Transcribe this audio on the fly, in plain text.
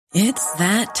It's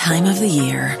that time of the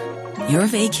year. Your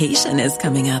vacation is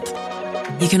coming up.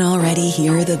 You can already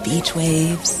hear the beach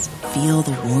waves, feel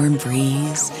the warm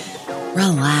breeze,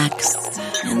 relax,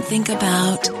 and think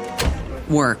about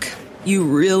work. You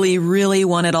really, really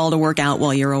want it all to work out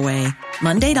while you're away.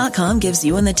 Monday.com gives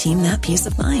you and the team that peace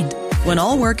of mind. When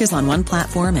all work is on one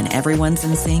platform and everyone's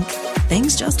in sync,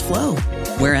 things just flow.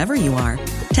 Wherever you are,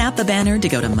 tap the banner to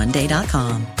go to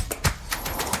Monday.com.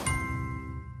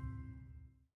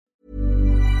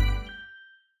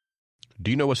 Do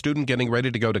you know a student getting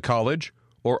ready to go to college?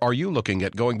 Or are you looking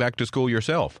at going back to school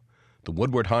yourself? The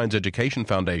Woodward Hines Education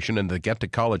Foundation and the Get to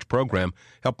College program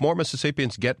help more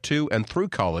Mississippians get to and through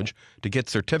college to get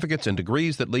certificates and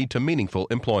degrees that lead to meaningful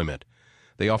employment.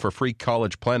 They offer free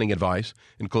college planning advice,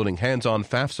 including hands-on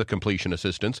FAFSA completion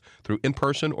assistance through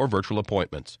in-person or virtual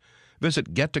appointments.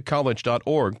 Visit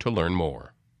gettocollege.org to learn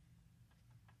more.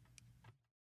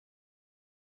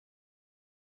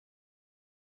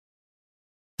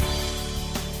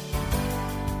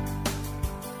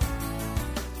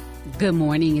 Good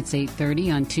morning. It's 8:30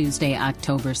 on Tuesday,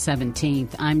 October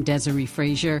 17th. I'm Desiree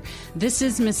Frazier. This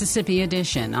is Mississippi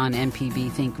Edition on MPB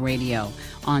Think Radio.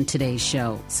 On today's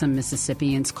show, some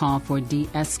Mississippians call for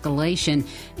de-escalation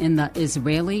in the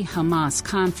Israeli-Hamas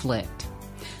conflict.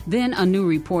 Then a new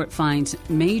report finds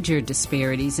major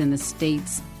disparities in the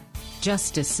state's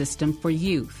justice system for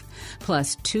youth.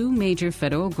 Plus, two major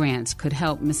federal grants could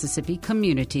help Mississippi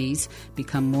communities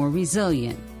become more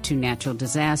resilient to natural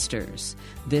disasters.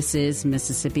 This is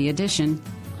Mississippi Edition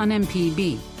on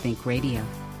MPB Think Radio.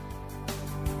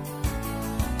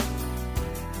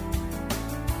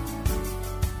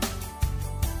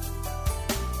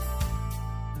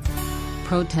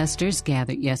 Protesters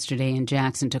gathered yesterday in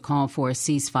Jackson to call for a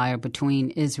ceasefire between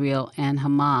Israel and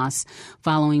Hamas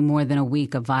following more than a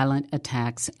week of violent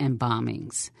attacks and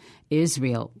bombings.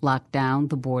 Israel locked down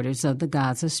the borders of the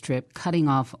Gaza Strip, cutting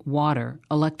off water,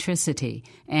 electricity,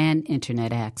 and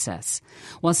internet access.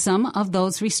 While some of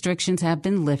those restrictions have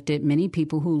been lifted, many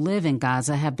people who live in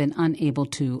Gaza have been unable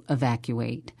to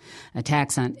evacuate.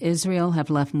 Attacks on Israel have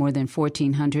left more than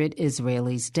 1,400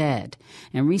 Israelis dead.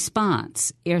 In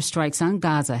response, airstrikes on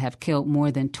Gaza have killed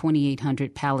more than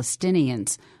 2,800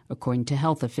 Palestinians, according to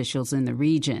health officials in the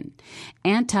region.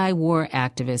 Anti-war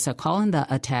activists are calling the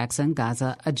attacks on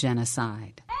Gaza a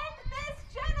genocide. End this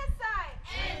genocide!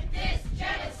 End this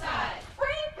genocide!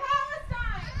 Free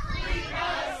Palestine! Free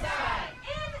Palestine!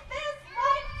 In this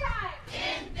lifetime!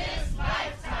 In this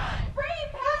lifetime! Free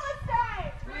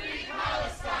Palestine! Free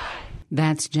Palestine!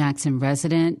 That's Jackson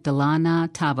resident Delana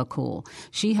Tavakul.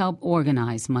 She helped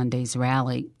organize Monday's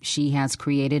rally. She has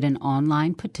created an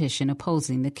online petition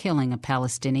opposing the killing of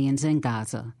Palestinians in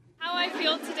Gaza. How I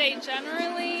feel today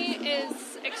generally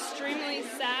is extremely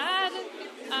sad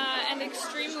and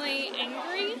extremely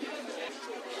angry.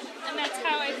 And that's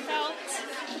how I felt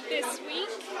this week.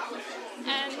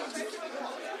 And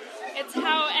it's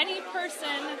how any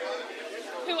person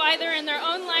who either in their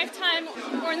own lifetime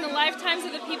or in the lifetimes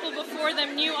of the people before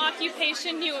them knew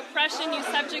occupation, knew oppression, knew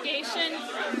subjugation,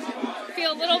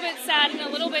 feel a little bit sad and a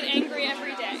little bit angry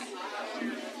every day.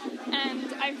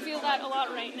 And I feel that a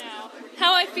lot right now.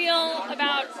 How I feel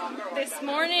about this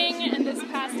morning and this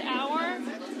past hour,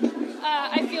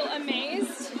 I feel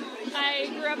amazed. I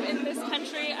grew up in this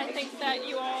country. I think that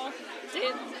you all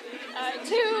did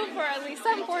too, for at least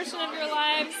some portion of your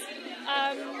lives.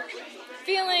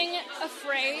 Feeling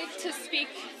afraid to speak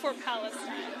for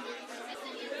Palestine.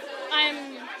 I'm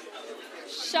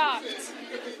shocked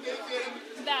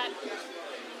that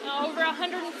over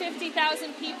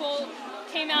 150,000 people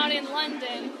came out in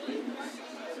London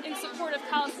in support of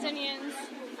Palestinians.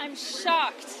 I'm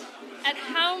shocked at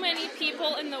how many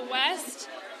people in the West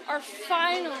are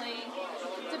finally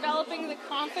developing the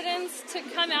confidence to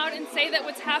come out and say that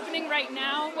what's happening right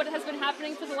now, what has been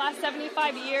happening for the last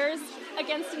 75 years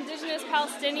against indigenous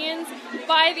Palestinians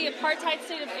by the apartheid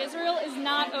state of Israel is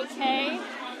not okay.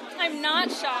 I'm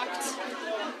not shocked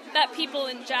that people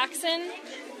in Jackson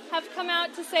have come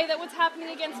out to say that what's happening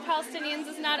against Palestinians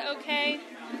is not okay.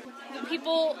 The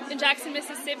people in Jackson,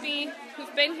 Mississippi,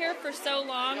 who've been here for so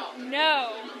long,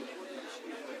 know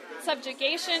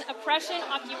subjugation, oppression,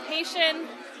 occupation,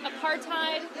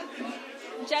 apartheid,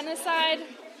 genocide.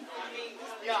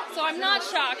 So I'm not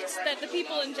shocked that the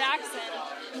people in Jackson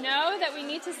know that we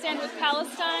need to stand with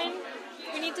Palestine,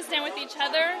 we need to stand with each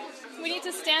other, we need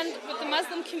to stand with the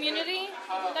Muslim community.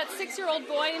 That 6-year-old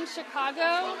boy in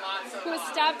Chicago who was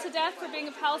stabbed to death for being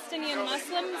a Palestinian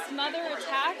Muslim, his mother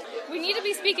attacked. We need to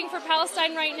be speaking for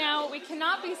Palestine right now. We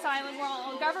cannot be silent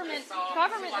while government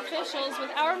officials with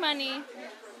our money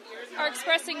are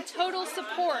expressing total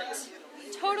support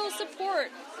total support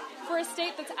for a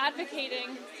state that's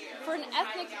advocating for an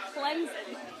ethnic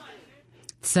cleansing.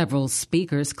 Several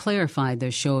speakers clarified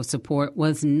their show of support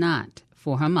was not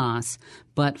for Hamas,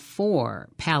 but for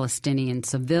Palestinian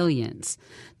civilians.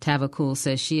 Tavakul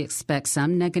says she expects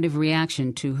some negative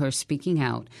reaction to her speaking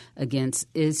out against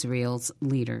Israel's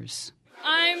leaders.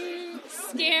 I'm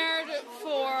scared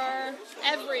for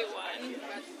everyone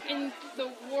in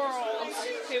the world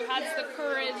who has the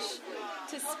courage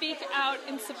to speak out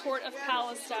in support of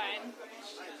Palestine,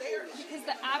 because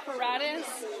the apparatus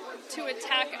to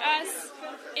attack us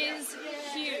is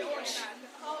huge.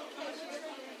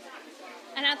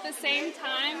 And at the same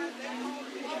time,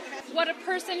 what a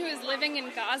person who is living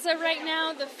in Gaza right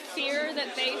now, the fear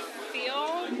that they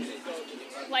feel,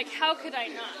 like, how could I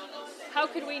not? How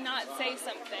could we not say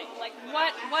something? Like,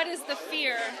 what is the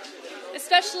fear?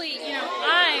 Especially,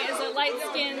 I, as a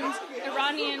light-skinned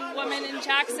Iranian woman in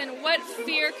Jackson, what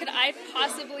fear could I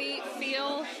possibly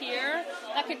feel here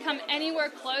that could come anywhere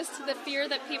close to the fear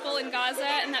that people in Gaza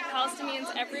and that Palestinians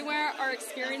everywhere are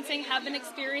experiencing, have been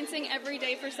experiencing every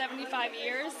day for 75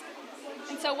 years?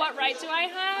 And so what right do I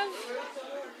have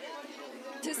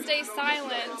to stay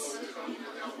silent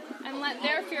and let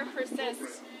their fear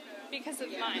persist because of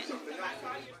mine?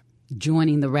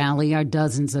 Joining the rally are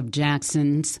dozens of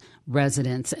Jackson's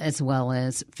residents as well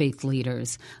as faith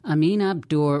leaders. Amin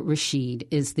Abdur Rashid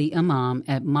is the imam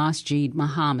at Masjid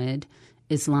Muhammad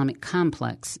Islamic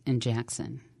Complex in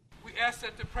Jackson. We ask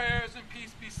that the prayers and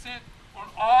peace be sent on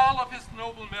all of his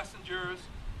noble messengers,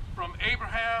 from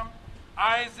Abraham,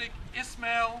 Isaac,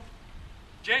 Ishmael,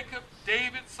 Jacob,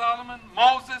 David, Solomon,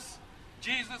 Moses,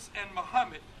 Jesus, and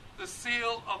Muhammad, the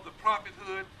seal of the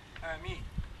prophethood. Amen.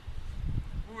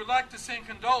 We would like to send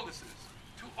condolences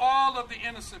to all of the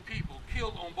innocent people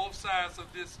killed on both sides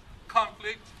of this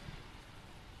conflict.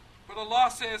 But Allah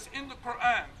says in the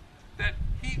Quran that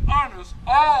He honors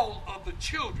all of the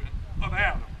children of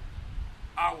Adam,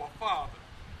 our father.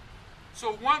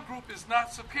 So one group is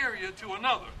not superior to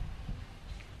another.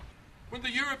 When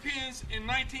the Europeans in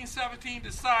 1917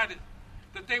 decided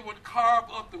that they would carve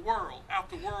up the world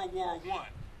after World War I,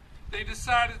 they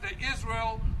decided that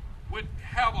Israel would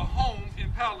have a home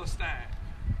in Palestine.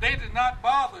 They did not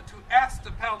bother to ask the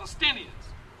Palestinians.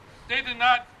 They did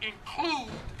not include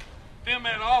them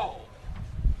at all.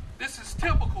 This is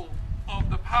typical of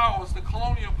the powers, the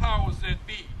colonial powers that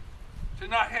be, to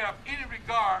not have any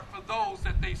regard for those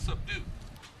that they subdue.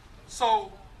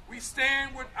 So we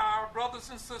stand with our brothers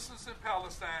and sisters in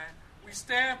Palestine. We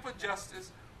stand for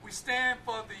justice. We stand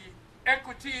for the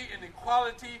equity and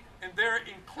equality and their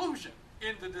inclusion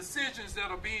in the decisions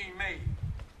that are being made.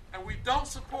 And we don't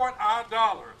support our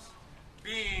dollars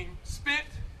being spent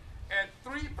at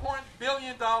 $3.8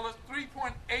 billion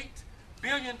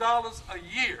a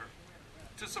year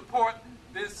to support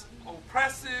this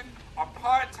oppressive,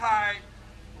 apartheid,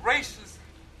 racist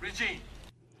regime.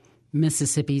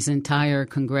 Mississippi's entire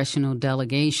congressional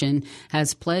delegation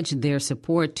has pledged their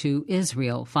support to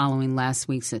Israel following last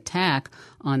week's attack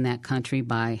on that country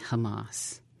by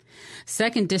Hamas.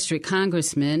 2nd District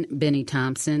Congressman Benny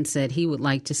Thompson said he would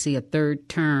like to see a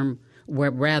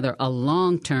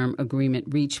long-term agreement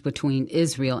reached between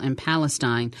Israel and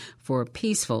Palestine for a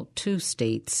peaceful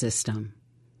two-state system.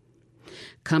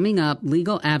 Coming up,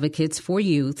 legal advocates for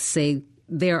youth say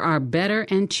there are better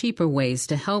and cheaper ways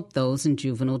to help those in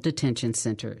juvenile detention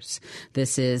centers.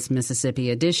 This is Mississippi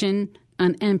Edition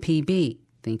on MPB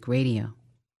Think Radio.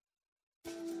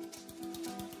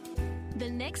 The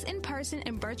next in-person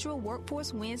and virtual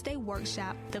Workforce Wednesday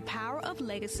workshop, The Power of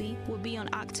Legacy, will be on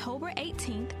October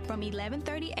 18th from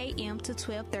 11:30 a.m. to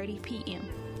 12:30 p.m.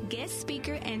 Guest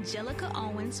speaker Angelica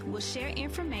Owens will share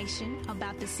information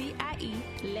about the CIE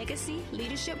Legacy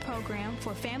Leadership Program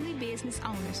for family business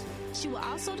owners. She will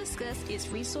also discuss its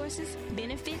resources,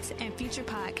 benefits, and future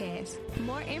podcasts.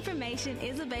 More information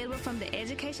is available from the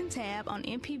Education tab on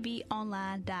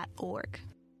mpbonline.org.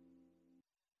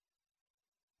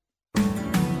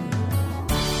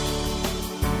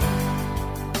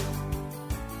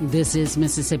 This is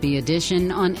Mississippi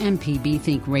Edition on MPB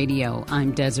Think Radio.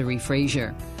 I'm Desiree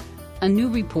Frazier. A new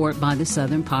report by the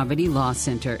Southern Poverty Law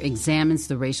Center examines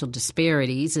the racial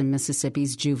disparities in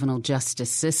Mississippi's juvenile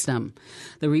justice system.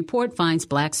 The report finds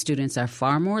black students are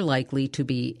far more likely to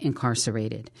be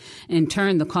incarcerated. In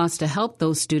turn, the cost to help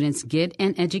those students get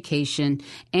an education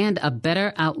and a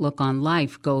better outlook on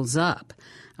life goes up.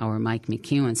 Our Mike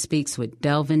McEwen speaks with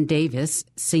Delvin Davis,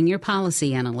 Senior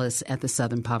Policy Analyst at the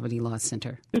Southern Poverty Law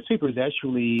Center. This paper is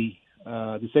actually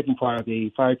the second part of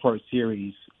a 5-part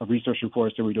series of research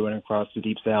reports that we're doing across the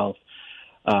Deep South.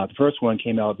 The first one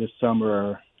came out this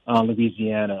summer on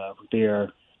Louisiana,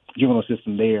 their juvenile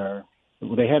system there,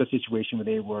 they had a situation where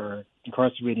they were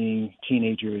incarcerating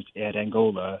teenagers at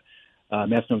Angola,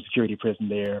 maximum security prison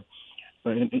there.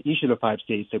 But in each of the 5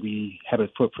 states that we have a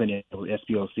footprint in with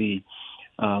SBLC,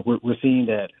 we're seeing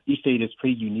that each state is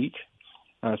pretty unique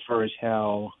as far as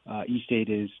how each state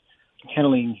is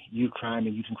handling youth crime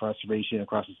and youth incarceration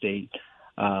across the state.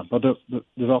 But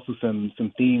there's also some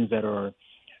themes that are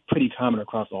pretty common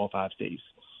across all 5 states.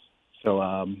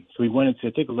 So we wanted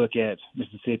to take a look at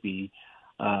Mississippi.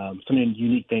 Some of the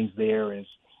unique things there is,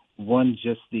 one,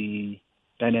 just the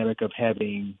dynamic of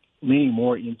leaning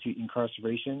more into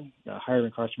incarceration, higher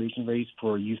incarceration rates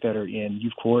for youth that are in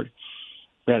youth court,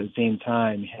 but at the same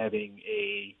time having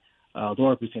a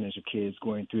lower percentage of kids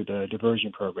going through the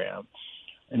diversion program,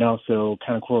 and also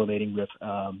kind of correlating with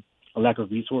a lack of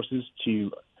resources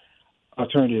to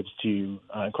alternatives to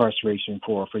incarceration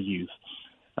for youth.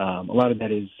 A lot of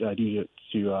that is due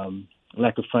to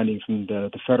lack of funding from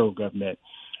the federal government,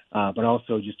 but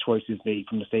also just choices made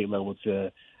from the state level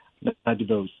to not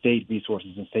devote state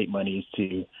resources and state monies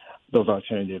to those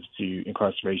alternatives to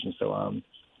incarceration. So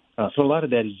a lot of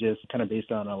that is just kind of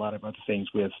based on a lot of other things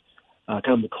with kind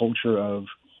of the culture of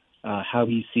how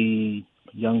we see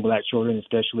young black children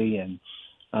especially, and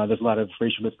there's a lot of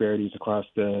racial disparities across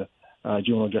the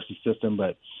juvenile justice system.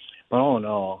 But all in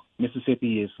all,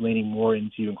 Mississippi is leaning more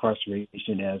into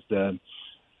incarceration as the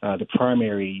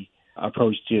primary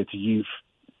approach to youth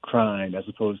crime, as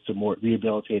opposed to more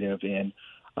rehabilitative and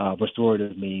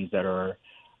restorative means that are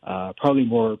probably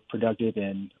more productive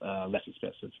and less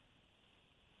expensive.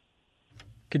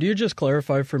 Could you just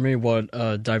clarify for me what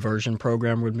a diversion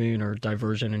program would mean, or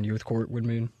diversion in youth court would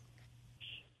mean?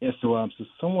 Yeah, so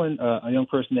a young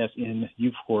person that's in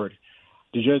youth court,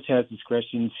 the judge has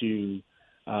discretion to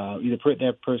either put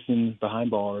that person behind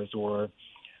bars or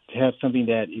to have something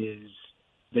that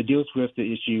deals with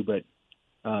the issue, but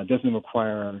doesn't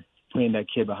require putting that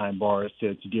kid behind bars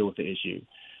to deal with the issue.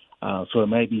 So it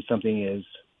might be something as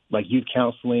like youth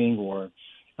counseling or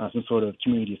some sort of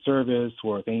community service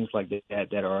or things like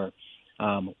that are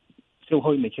still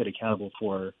holding the kid accountable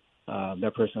for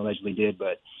that person allegedly did,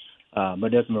 but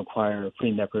doesn't require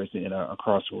putting that person in a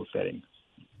carceral setting.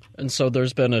 And so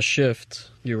there's been a shift,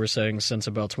 you were saying, since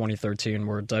about 2013,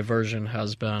 where diversion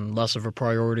has been less of a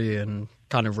priority, and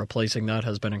kind of replacing that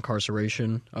has been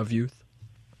incarceration of youth?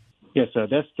 Yes,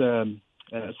 that's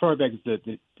as far back as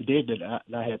the data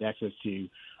that I have access to,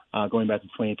 going back to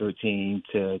 2013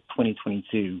 to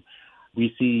 2022,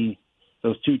 we see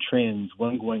those two trends,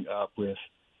 one going up with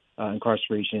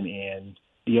incarceration and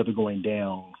the other going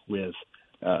down with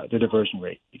the diversion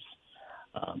rates.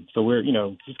 So we're,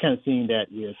 just kind of seeing that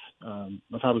with, on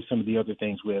top of some of the other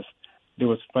things there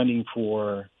was funding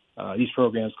for these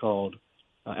programs called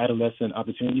Adolescent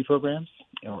Opportunity Programs,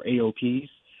 or AOPs,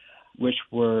 which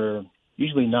were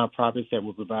usually nonprofits that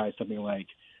would provide something like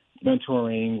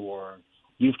mentoring or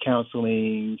youth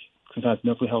counseling, sometimes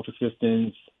mental health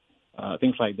assistance,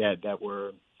 things like that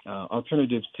were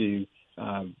alternatives to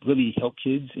really help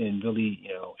kids and really,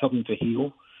 help them to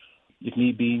heal if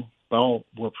need be. But all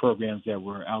were programs that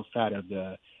were outside of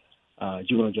the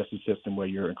juvenile justice system where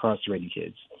you're incarcerating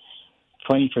kids.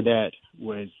 Funding for that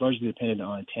was largely dependent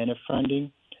on TANF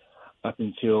funding up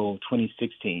until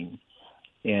 2016.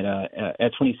 And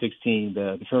at 2016,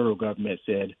 the federal government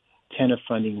said TANF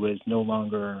funding was no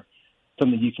longer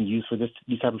something you can use for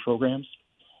these type of programs.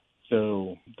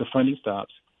 So the funding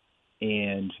stopped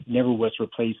and never was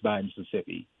replaced by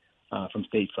Mississippi from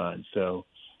state funds. So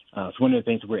one of the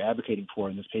things that we're advocating for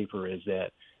in this paper is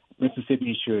that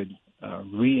Mississippi should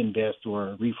reinvest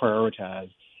or reprioritize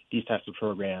these types of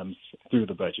programs through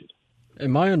the budget.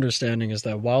 And my understanding is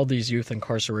that while these youth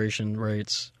incarceration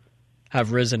rates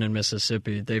have risen in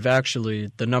Mississippi,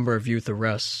 the number of youth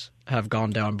arrests have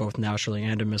gone down both nationally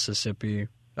and in Mississippi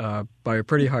by a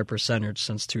pretty high percentage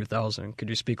since 2000. Could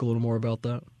you speak a little more about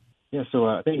that? Yeah, so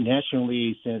I think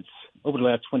nationally, over the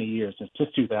last 20 years, since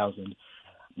 2000,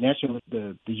 nationally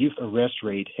the youth arrest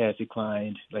rate has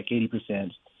declined like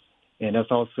 80%, and that's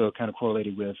also kind of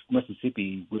correlated with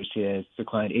Mississippi, which has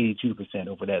declined 82%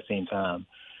 over that same time.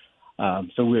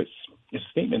 So it's a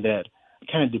statement that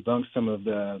kind of debunks some of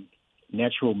the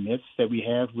natural myths that we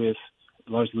have with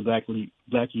largely black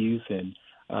youth and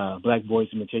black boys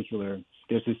in particular.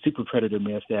 There's this super predator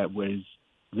myth that was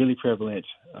really prevalent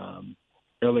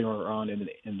earlier on in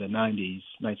the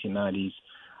 1990s,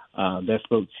 that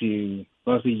spoke to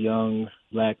largely young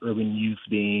black urban youth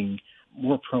being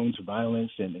more prone to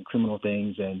violence and criminal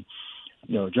things and,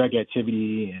 drug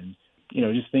activity and,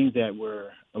 just things that were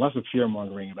lots of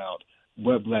fear-mongering about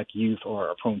what black youth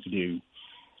are prone to do.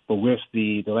 But with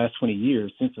the last 20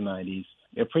 years since the 90s,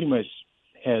 it pretty much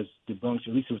has debunked,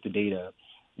 at least with the data,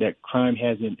 that crime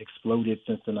hasn't exploded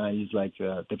since the 90s like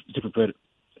the super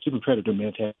predator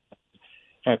myth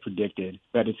had predicted.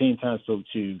 But at the same time, so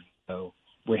too,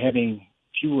 we're having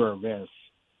fewer arrests,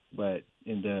 but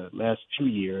in the last 2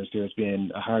 years, there's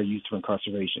been a higher use of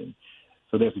incarceration.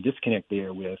 So there's a disconnect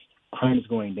there with crime is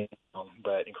going down,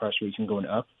 but incarceration going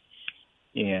up.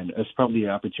 And it's probably an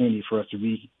opportunity for us to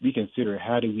reconsider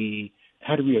how do we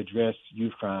address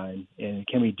youth crime, and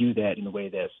can we do that in a way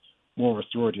that's more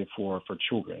restorative for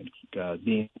children?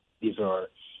 These are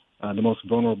the most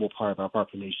vulnerable part of our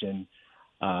population.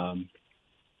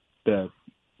 The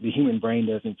human brain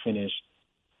doesn't finish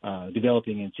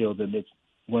developing until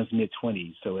one's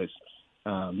mid-20s. So it's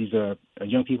these are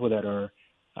young people that are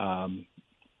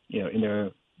in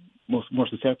their more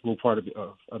susceptible part of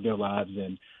their lives,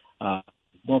 and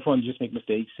more prone to just make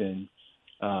mistakes and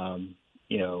have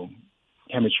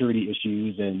maturity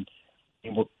issues and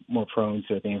more prone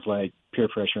to things like peer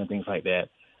pressure and things like that.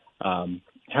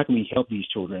 How can we help these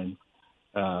children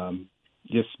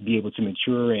just be able to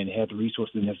mature and have the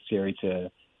resources necessary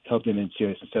to help them into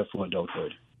a successful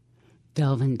adulthood?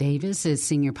 Delvin Davis is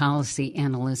Senior Policy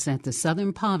Analyst at the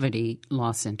Southern Poverty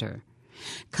Law Center.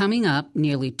 Coming up,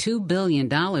 nearly $2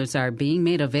 billion are being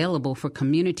made available for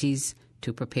communities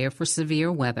to prepare for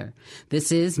severe weather. This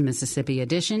is Mississippi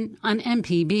Edition on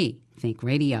MPB Think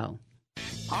Radio.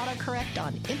 Autocorrect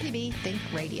on MPB Think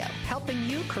Radio, helping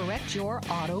you correct your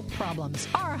auto problems.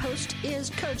 Our host is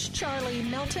Coach Charlie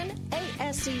Melton,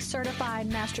 ASC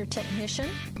Certified Master Technician.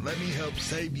 Let me help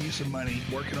save you some money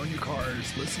working on your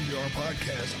cars. Listen to our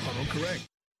podcast, Autocorrect.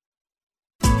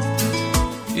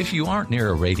 If you aren't near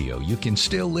a radio, you can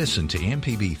still listen to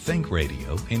MPB Think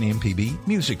Radio and MPB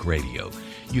Music Radio.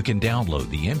 You can download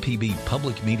the MPB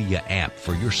Public Media app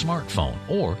for your smartphone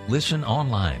or listen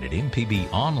online at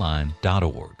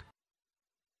mpbonline.org.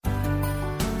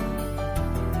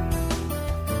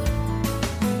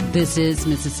 This is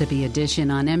Mississippi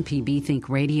Edition on MPB Think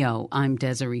Radio. I'm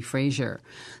Desiree Frazier.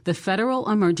 The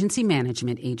Federal Emergency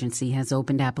Management Agency has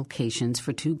opened applications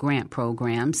for 2 grant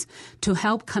programs to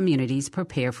help communities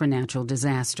prepare for natural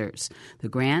disasters. The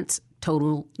grants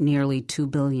total nearly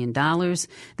 $2 billion.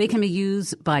 They can be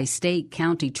used by state,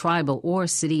 county, tribal, or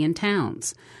city and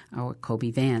towns. Our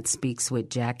Kobe Vance speaks with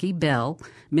Jackie Bell,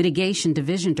 Mitigation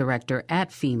Division Director at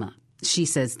FEMA. She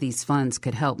says these funds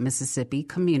could help Mississippi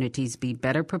communities be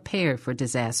better prepared for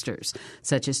disasters,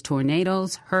 such as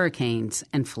tornadoes, hurricanes,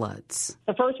 and floods.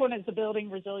 The first one is the Building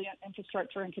Resilient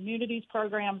Infrastructure and Communities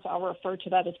programs. I'll refer to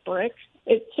that as BRIC.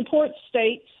 It supports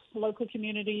states, local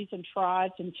communities, and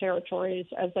tribes and territories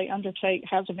as they undertake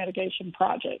hazard mitigation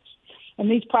projects.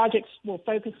 And these projects will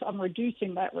focus on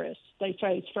reducing that risk they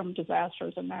face from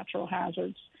disasters and natural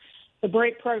hazards. The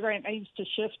BRIC program aims to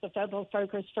shift the federal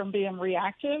focus from being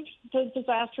reactive to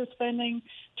disaster spending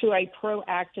to a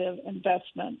proactive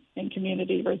investment in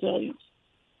community resilience.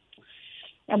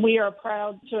 And we are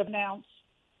proud to announce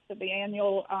that the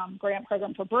annual grant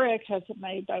program for BRIC has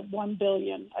made $1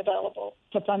 billion available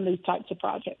to fund these types of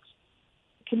projects.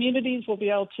 Communities will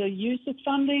be able to use this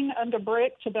funding under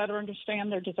BRIC to better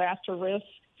understand their disaster risk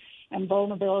and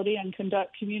vulnerability and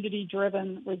conduct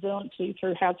community-driven resiliency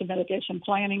through hazard mitigation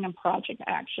planning and project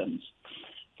actions.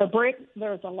 For BRIC,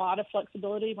 there's a lot of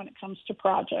flexibility when it comes to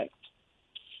projects.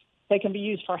 They can be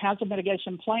used for hazard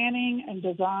mitigation planning and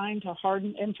design to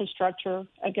harden infrastructure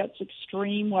against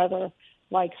extreme weather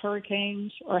like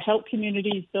hurricanes, or help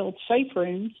communities build safe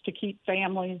rooms to keep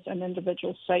families and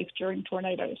individuals safe during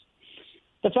tornadoes.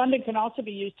 The funding can also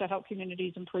be used to help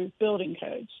communities improve building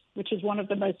codes, which is one of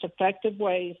the most effective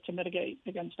ways to mitigate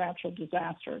against natural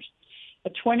disasters. A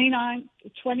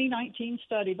 2019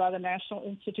 study by the National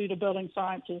Institute of Building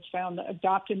Sciences found that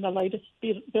adopting the latest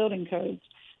building codes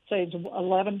saves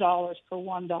 $11 per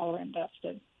 $1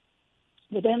 invested.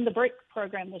 Within the BRIC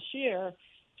program this year,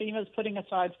 FEMA is putting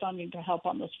aside funding to help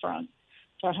on this front.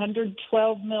 It's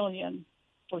 $112 million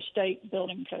for state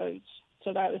building codes,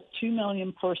 so that is $2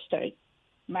 million per state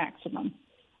maximum,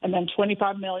 and then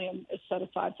 $25 million is set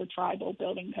aside for tribal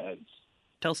building codes.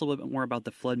 Tell us a little bit more about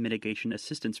the Flood Mitigation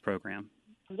Assistance Program.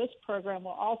 This program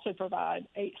will also provide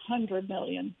 $800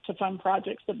 million to fund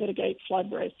projects that mitigate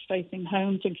flood risks facing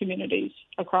homes and communities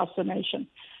across the nation.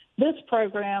 This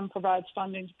program provides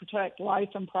funding to protect life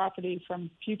and property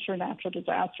from future natural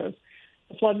disasters.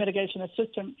 The Flood Mitigation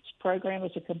Assistance Program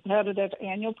is a competitive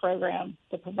annual program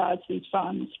that provides these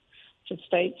funds to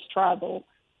states, tribal,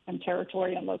 and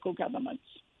territory and local governments.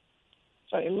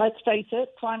 So let's face it,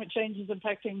 climate change is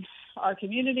affecting our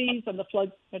communities, and the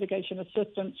flood mitigation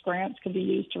assistance grants can be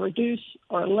used to reduce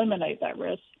or eliminate that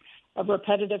risk of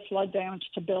repetitive flood damage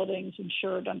to buildings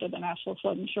insured under the National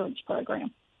Flood Insurance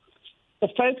Program. The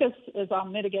focus is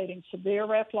on mitigating severe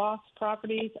rep loss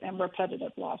properties and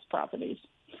repetitive loss properties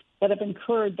that have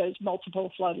incurred those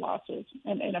multiple flood losses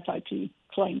and NFIP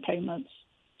claim payments.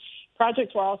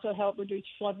 Projects will also help reduce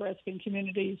flood risk in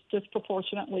communities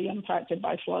disproportionately impacted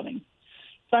by flooding.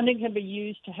 Funding can be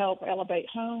used to help elevate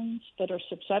homes that are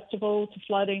susceptible to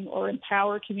flooding or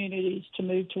empower communities to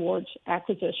move towards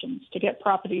acquisitions to get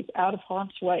properties out of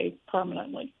harm's way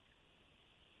permanently.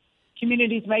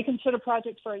 Communities may consider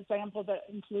projects, for example, that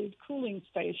include cooling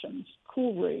stations,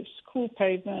 cool roofs, cool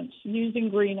pavements, using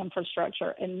green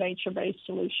infrastructure and nature-based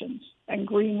solutions, and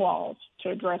green walls to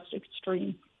address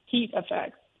extreme heat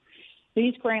effects.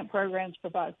 These grant programs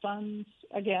provide funds.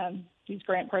 Again, these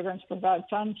grant programs provide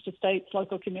funds to states,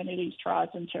 local communities,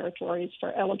 tribes, and territories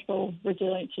for eligible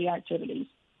resiliency activities.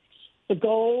 The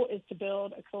goal is to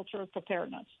build a culture of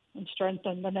preparedness and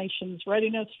strengthen the nation's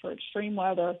readiness for extreme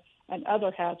weather and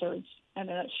other hazards, and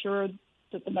ensure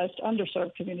that the most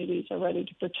underserved communities are ready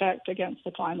to protect against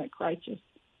the climate crisis.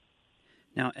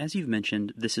 Now, as you've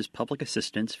mentioned, this is public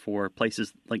assistance for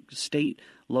places like state,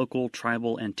 local,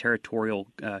 tribal, and territorial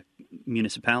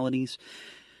municipalities.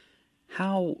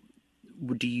 How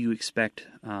do you expect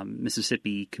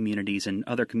Mississippi communities and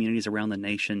other communities around the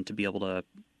nation to be able to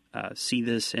see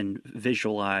this and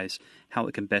visualize how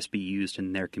it can best be used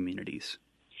in their communities?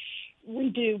 We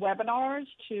do webinars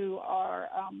to our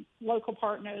local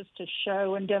partners to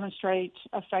show and demonstrate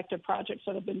effective projects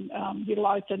that have been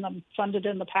utilized and funded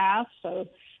in the past. So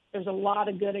there's a lot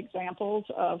of good examples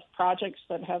of projects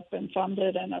that have been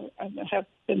funded and have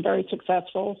been very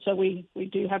successful. So we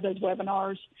do have those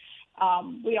webinars.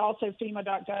 We also,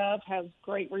 FEMA.gov has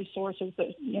great resources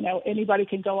that, anybody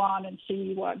can go on and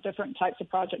see what different types of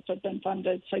projects have been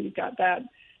funded. So you've got that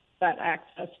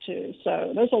access to.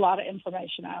 So there's a lot of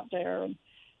information out there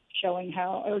showing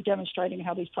how or demonstrating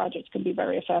how these projects can be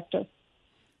very effective.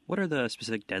 What are the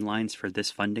specific deadlines for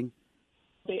this funding?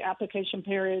 The application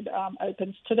period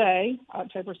opens today,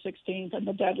 October 16th, and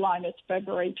the deadline is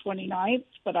February 29th.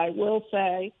 But I will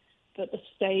say that the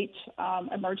state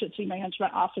emergency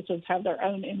management offices have their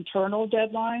own internal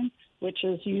deadline, which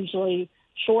is usually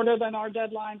shorter than our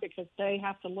deadline because they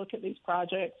have to look at these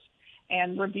projects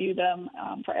and review them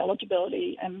for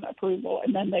eligibility and approval,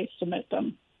 and then they submit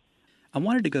them. I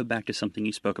wanted to go back to something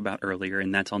you spoke about earlier,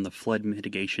 and that's on the flood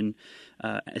mitigation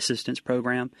assistance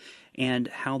program and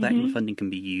how that funding can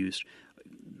be used.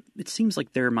 It seems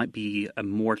like there might be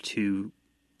more to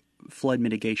flood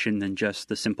mitigation than just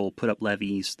the simple put up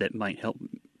levees that might help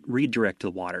redirect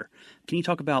the water. Can you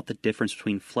talk about the difference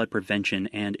between flood prevention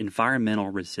and environmental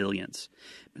resilience,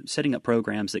 setting up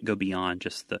programs that go beyond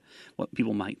just what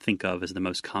people might think of as the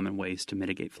most common ways to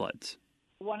mitigate floods?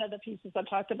 One of the pieces I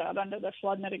talked about under the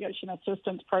flood mitigation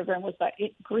assistance program was that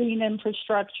green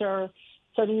infrastructure.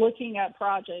 So looking at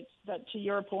projects that, to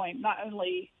your point, not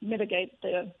only mitigate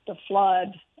the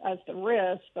flood as the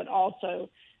risk, but also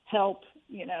help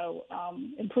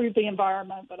improve the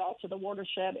environment, but also the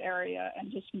watershed area,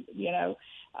 and just,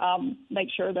 make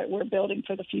sure that we're building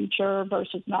for the future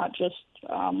versus not just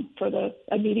for the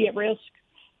immediate risk,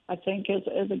 I think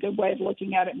is a good way of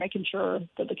looking at it, making sure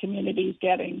that the community is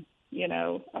getting,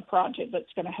 a project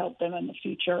that's going to help them in the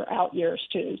future out years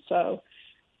too. So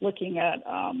looking at,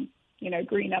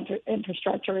 green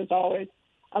infrastructure is always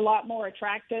a lot more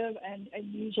attractive and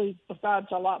usually provides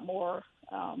a lot more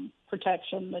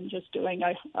protection than just doing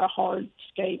a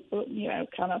hardscape,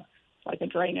 kind of like a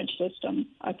drainage system.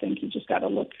 I think you just got to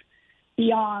look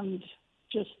beyond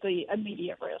just the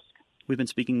immediate risk. We've been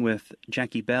speaking with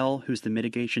Jackie Bell, who's the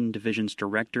Mitigation Division's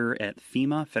Director at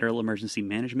FEMA, Federal Emergency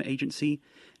Management Agency.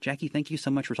 Jackie, thank you so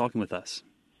much for talking with us.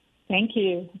 Thank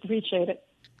you. Appreciate it.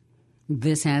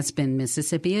 This has been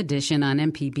Mississippi Edition on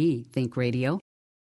MPB Think Radio.